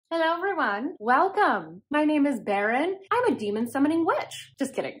everyone. Welcome. My name is Baron. I'm a demon summoning witch.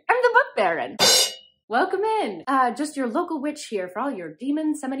 Just kidding. I'm the book Baron. Welcome in. Just your local witch here for all your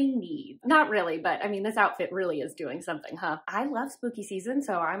demon summoning needs. Not really, but I mean, this outfit really is doing something, huh? I love spooky season,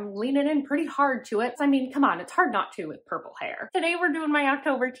 so I'm leaning in pretty hard to it. I mean, come on, it's hard not to with purple hair. Today we're doing my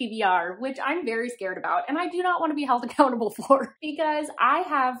October TBR, which I'm very scared about, and I do not want to be held accountable for because I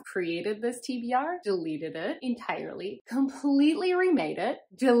have created this TBR, deleted it entirely, completely remade it,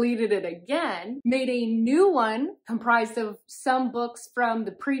 deleted it again, made a new one comprised of some books from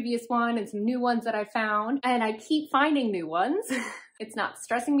the previous one and some new ones that I found. And I keep finding new ones. It's not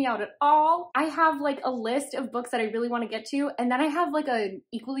stressing me out at all. I have like a list of books that I really want to get to, and then I have like an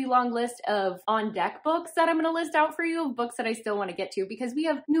equally long list of on deck books that I'm going to list out for you of books that I still want to get to because we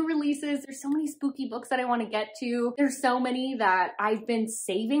have new releases. There's so many spooky books that I want to get to. There's so many that I've been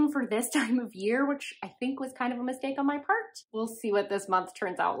saving for this time of year, which I think was kind of a mistake on my part. We'll see what this month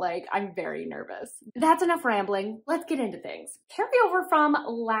turns out like. I'm very nervous. That's enough rambling. Let's get into things. Carryover from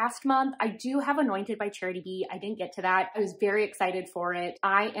last month, I do have Anointed by Charity B. I didn't get to that. I was very excited for it.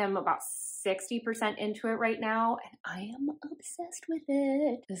 I am about 60% into it right now, and I am obsessed with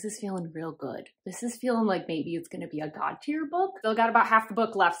it. This is feeling real good. This is feeling like maybe it's gonna be a god tier book. Still got about half the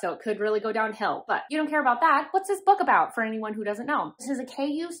book left, so it could really go downhill, but you don't care about that. What's this book about for anyone who doesn't know? This is a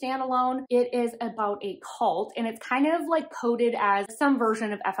KU standalone. It is about a cult, and it's kind of like coded as some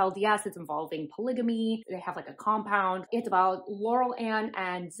version of FLDS. It's involving polygamy. They have like a compound. It's about Laurel Ann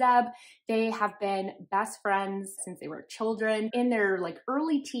and Zeb. They have been best friends since they were children. In their like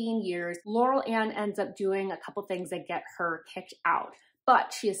early teen years, Laurel Ann ends up doing a couple things that get her kicked out.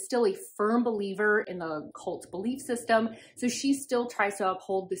 But she is still a firm believer in the cult's belief system, so she still tries to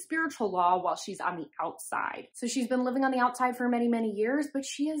uphold the spiritual law while she's on the outside. So she's been living on the outside for many, many years, but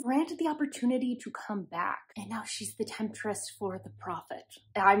she is granted the opportunity to come back. And now she's the temptress for the prophet.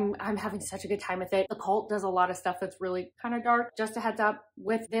 I'm having such a good time with it. The cult does a lot of stuff that's really kind of dark. Just a heads up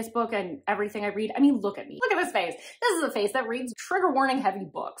with this book and everything I read. I mean, look at me. Look at this face. This is a face that reads trigger warning heavy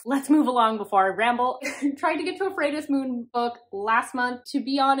books. Let's move along before I ramble. Tried to get to a Freydis Moon book last month. To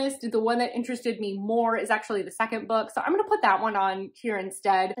be honest, the one that interested me more is actually the second book, so I'm gonna put that one on here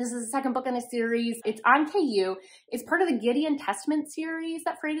instead. This is the second book in a series. It's on KU. It's part of the Gideon Testament series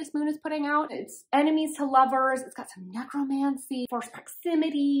that Freydis Moon is putting out. It's enemies to lovers. It's got some necromancy, forced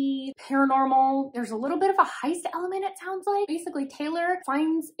proximity, paranormal. There's a little bit of a heist element, it sounds like. Basically, Taylor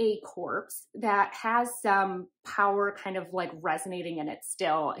finds a corpse that has some power kind of like resonating in it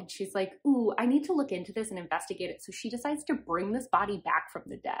still, and she's like, ooh, I need to look into this and investigate it. So she decides to bring this body back from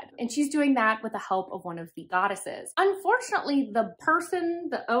the dead, and she's doing that with the help of one of the goddesses. Unfortunately, the person,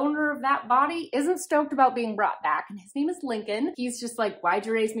 the owner of that body, isn't stoked about being brought back, and his name is Lincoln. He's just like, why'd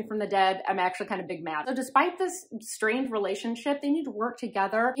you raise me from the dead? I'm actually kind of big mad. So despite this strained relationship, they need to work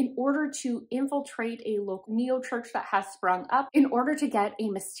together in order to infiltrate a local neo-church that has sprung up in order to get a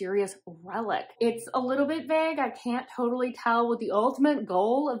mysterious relic. It's a little bit vague. I can't totally tell what the ultimate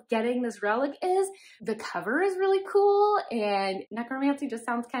goal of getting this relic is. The cover is really cool, and necromancy just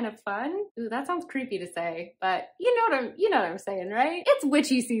sounds kind of fun. Ooh, that sounds creepy to say, but you know what I'm saying, right? It's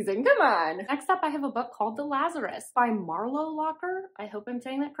witchy season, come on. Next up, I have a book called The Lazarus by Marlowe Locker. I hope I'm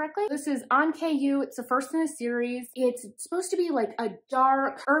saying that correctly. This is on KU. It's the first in a series. It's supposed to be like a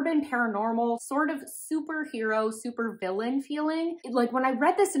dark, urban paranormal, sort of superhero, super villain feeling. Like when I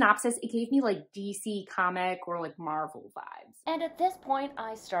read the synopsis, it gave me like DC comic or like Marvel vibes. And at this point,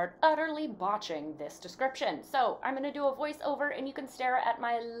 I start utterly botching this description. So I'm gonna do a voiceover and you can stare at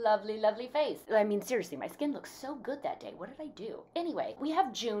my lovely, lovely face. I mean, seriously, my skin looks so good that day. What did I do? Anyway, we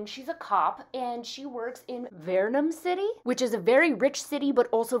have June. She's a cop and she works in Vernon City, which is a very rich city, but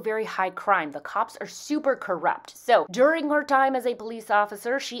also very high crime. The cops are super corrupt. So during her time as a police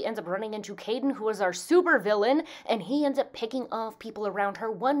officer, she ends up running into Caden, who is our super villain, and he ends up picking off people around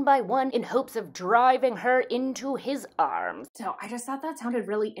her one by one in hopes of driving her into his arms. So I just thought that sounded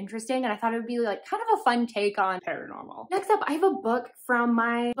really interesting, and I thought it would be like kind of a fun take on paranormal. Next up, I have a book from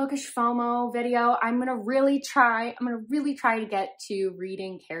my Bookish FOMO video. I'm gonna really try to get to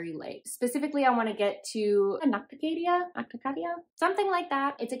reading Carrie Lake. Specifically, I want to get to Nocticadia, something like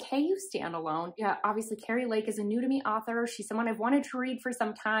that. It's a KU standalone. Yeah, obviously Carrie Lake is a new to me author. She's someone I've wanted to read for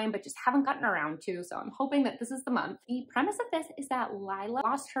some time, but just haven't gotten around to, so I'm hoping that this is the month. The premise of this is that Lila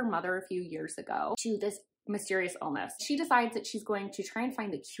lost her mother a few years ago to this mysterious illness. She decides that she's going to try and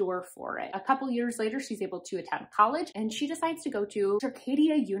find the cure for it. A couple years later, she's able to attend college, and she decides to go to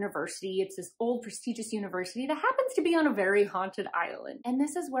Arcadia University. It's this old prestigious university that happens to be on a very haunted island. And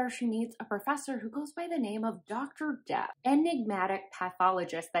this is where she meets a professor who goes by the name of Dr. Death, enigmatic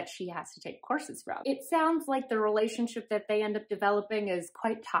pathologist that she has to take courses from. It sounds like the relationship that they end up developing is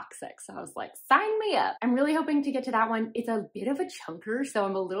quite toxic. So I was like, sign me up. I'm really hoping to get to that one. It's a bit of a chunker, so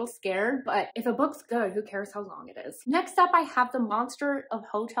I'm a little scared, but if a book's good, who cares how long it is? Next up, I have The Monster of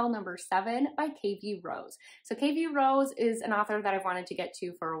Hotel Number 7 by KV Rose. So KV Rose is an author that I've wanted to get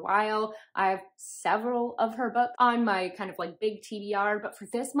to for a while. I have several of her books on my kind of like big TBR, but for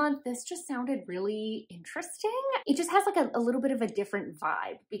this month, this just sounded really interesting. It just has like a little bit of a different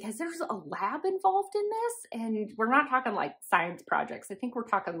vibe because there's a lab involved in this, and we're not talking like science projects. I think we're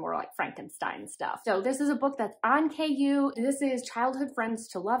talking more like Frankenstein stuff. So this is a book that's on KU. This is Childhood Friends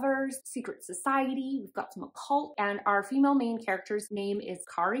to Lovers, Secret Society. We've got some occult, and our female main character's name is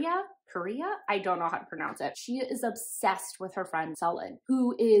Karia. I don't know how to pronounce it. She is obsessed with her friend Sullen,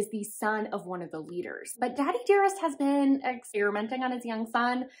 who is the son of one of the leaders. But Daddy Dearest has been experimenting on his young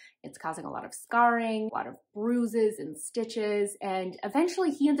son. It's causing a lot of scarring, a lot of bruises and stitches, and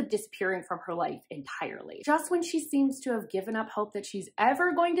eventually he ends up disappearing from her life entirely. Just when she seems to have given up hope that she's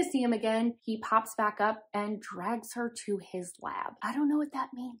ever going to see him again, he pops back up and drags her to his lab. I don't know what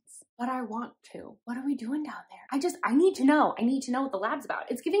that means, but I want to. What are we doing down there? I need to know. I need to know what the lab's about.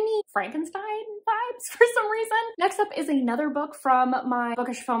 It's giving me Frankenstein vibes for some reason. Next up is another book from my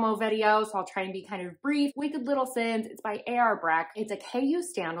Bookish FOMO video, so I'll try and be kind of brief. Wicked Little Sins. It's by A.R. Breck. It's a KU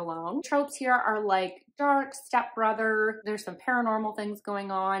standalone. Tropes here are like dark, stepbrother, there's some paranormal things going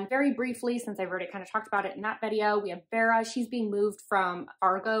on. Very briefly, since I've already kind of talked about it in that video, we have Vera. She's being moved from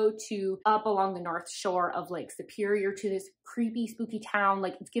Fargo to up along the north shore of Lake Superior to this creepy, spooky town.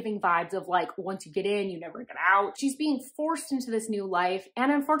 Like, it's giving vibes of like, once you get in, you never get out. She's being forced into this new life,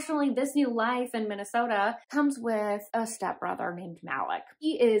 and unfortunately, this new life in Minnesota comes with a stepbrother named Malik.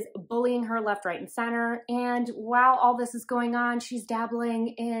 He is bullying her left, right, and center, and while all this is going on, she's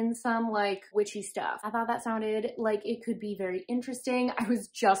dabbling in some like witchy stuff. I thought that sounded like it could be very interesting. I was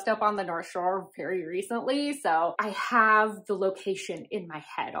just up on the North Shore very recently, so I have the location in my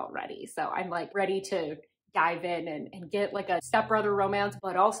head already. So I'm like ready to dive in and get like a stepbrother romance,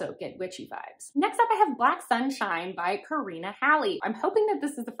 but also get witchy vibes. Next up, I have Black Sunshine by Karina Halley. I'm hoping that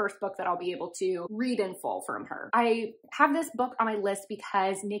this is the first book that I'll be able to read in full from her. I have this book on my list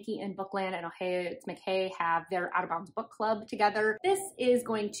because Nikki and Bookland and Ohio McKay have their Out of Bounds book club together. This is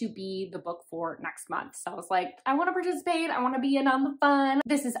going to be the book for next month. So I was like, I want to participate. I want to be in on the fun.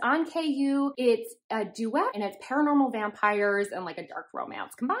 This is on KU. It's a duet, and it's paranormal vampires and like a dark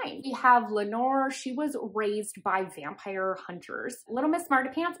romance combined. We have Lenore. She was raised by vampire hunters. Little Miss Smarty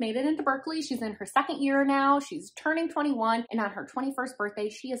Pants made it into Berkeley. She's in her second year now. She's turning 21, and on her 21st birthday,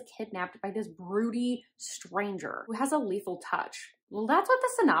 she is kidnapped by this broody stranger who has a lethal touch. Well, that's what the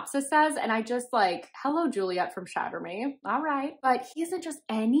synopsis says, and I just like, hello, Juliet from Shatter Me. All right. But he isn't just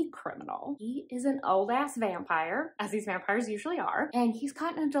any criminal. He is an old-ass vampire, as these vampires usually are, and he's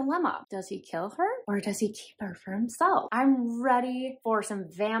caught in a dilemma. Does he kill her, or does he keep her for himself? I'm ready for some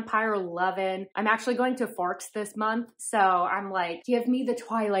vampire lovin'. I'm actually going to Forks this month, so I'm like, give me the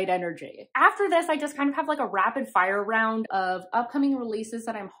Twilight energy. After this, I just kind of have like a rapid fire round of upcoming releases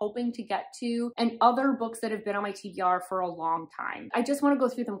that I'm hoping to get to, and other books that have been on my TBR for a long time. I just want to go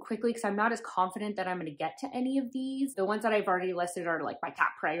through them quickly because I'm not as confident that I'm going to get to any of these. The ones that I've already listed are like my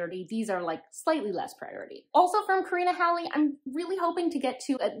top priority. These are like slightly less priority. Also from Karina Halley, I'm really hoping to get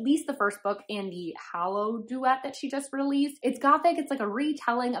to at least the first book in the Hollow duet that she just released. It's gothic. It's like a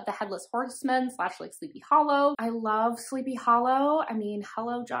retelling of the Headless Horseman / like Sleepy Hollow. I love Sleepy Hollow. I mean,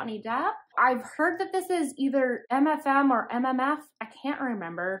 hello, Johnny Depp. I've heard that this is either MFM or MMF. I can't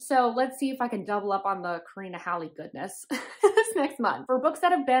remember. So let's see if I can double up on the Karina Halley goodness this next month. For books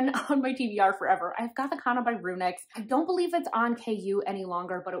that have been on my TBR forever, I've got The Kana by Runix. I don't believe it's on KU any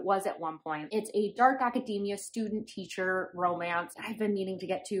longer, but it was at one point. It's a dark academia student-teacher romance I've been meaning to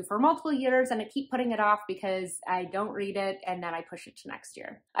get to for multiple years, and I keep putting it off because I don't read it and then I push it to next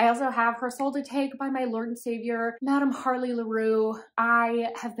year. I also have Her Soul to Take by my Lord and Savior, Madame Harley LaRue. I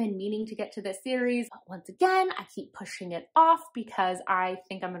have been meaning to get to this series, but once again, I keep pushing it off because I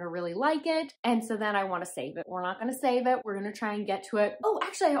think I'm gonna really like it, and so then I want to save it. We're not gonna save it. We're gonna try and get to it. Oh,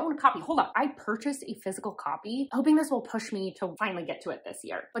 actually, I own a copy. Hold up. I purchased a physical copy, hoping this will push me to finally get to it this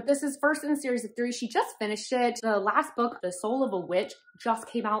year. But this is first in a series of 3. She just finished it. The last book, The Soul of a Witch, just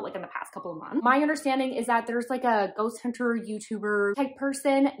came out like in the past couple of months. My understanding is that there's like a ghost hunter YouTuber type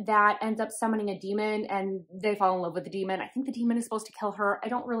person that ends up summoning a demon, and they fall in love with the demon. I think the demon is supposed to kill her. I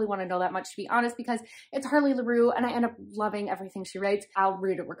don't really want to know that that much, to be honest, because it's Harley LaRue and I end up loving everything she writes. I'll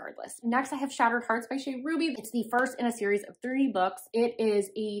read it regardless. Next, I have Shattered Hearts by Shea Ruby. It's the first in a series of 3 books. It is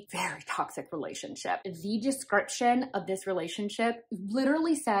a very toxic relationship. The description of this relationship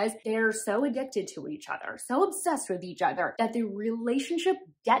literally says they're so addicted to each other, so obsessed with each other, that the relationship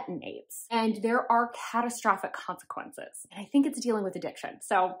detonates and there are catastrophic consequences. And I think it's dealing with addiction.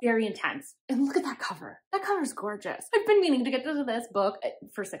 So very intense. And look at that cover. That cover is gorgeous. I've been meaning to get to this book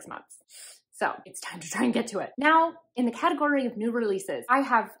for 6 months. So it's time to try and get to it. Now, in the category of new releases, I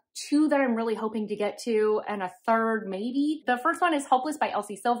have 2 that I'm really hoping to get to and a 3rd maybe. The first one is Hopeless by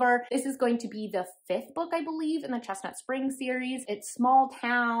Elsie Silver. This is going to be the 5th book, I believe, in the Chestnut Springs series. It's small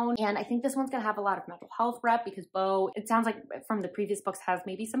town, and I think this one's gonna have a lot of mental health rep because Beau, it sounds like from the previous books, has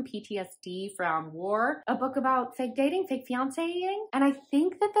maybe some PTSD from war. A book about fake dating, fake fiancéing, and I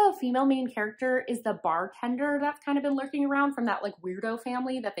think that the female main character is the bartender that's kind of been lurking around from that like weirdo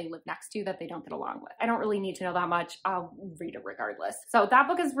family that they live next to that they don't get along with. I don't really need to know that much. I'll read it regardless. So that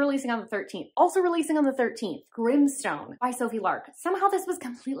book is releasing on the 13th. Also releasing on the 13th, Grimstone by Sophie Lark. Somehow this was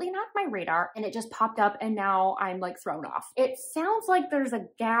completely not on my radar and it just popped up and now I'm like thrown off. It sounds like there's a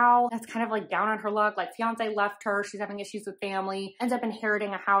gal that's kind of like down on her luck, like fiance left her, she's having issues with family, ends up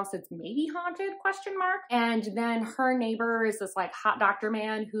inheriting a house that's maybe haunted, question mark. And then her neighbor is this like hot doctor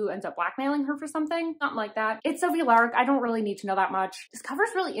man who ends up blackmailing her for something like that. It's Sophie Lark. I don't really need to know that much. This cover's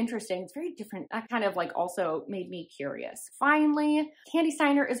really interesting. It's very different. That kind of like also made me curious. Finally, Candy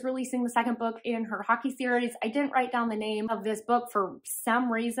Steiner is releasing the 2nd book in her hockey series. I didn't write down the name of this book for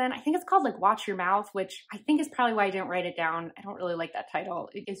some reason. I think it's called like Watch Your Mouth, which I think is probably why I didn't write it down. I don't really like that title.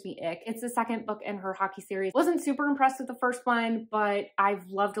 It gives me ick. It's the 2nd book in her hockey series. Wasn't super impressed with the first one, but I've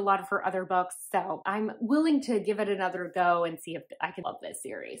loved a lot of her other books, so I'm willing to give it another go and see if I can love this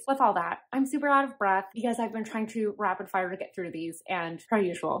series. With all that, I'm super out of breath because I've been trying to rapid fire to get through these, and per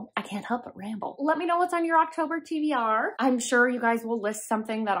usual, I can't help but ramble. Let me know what's on your October TBR. I'm sure you guys will list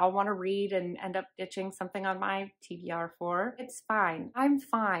something that I'll want to read and end up ditching something on my TBR for. It's fine. I'm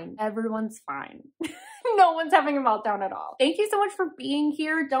fine. Everyone's fine. No one's having a meltdown at all. Thank you so much for being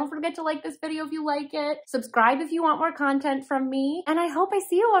here. Don't forget to like this video if you like it. Subscribe if you want more content from me. And I hope I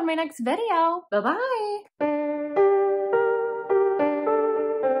see you on my next video. Bye-bye.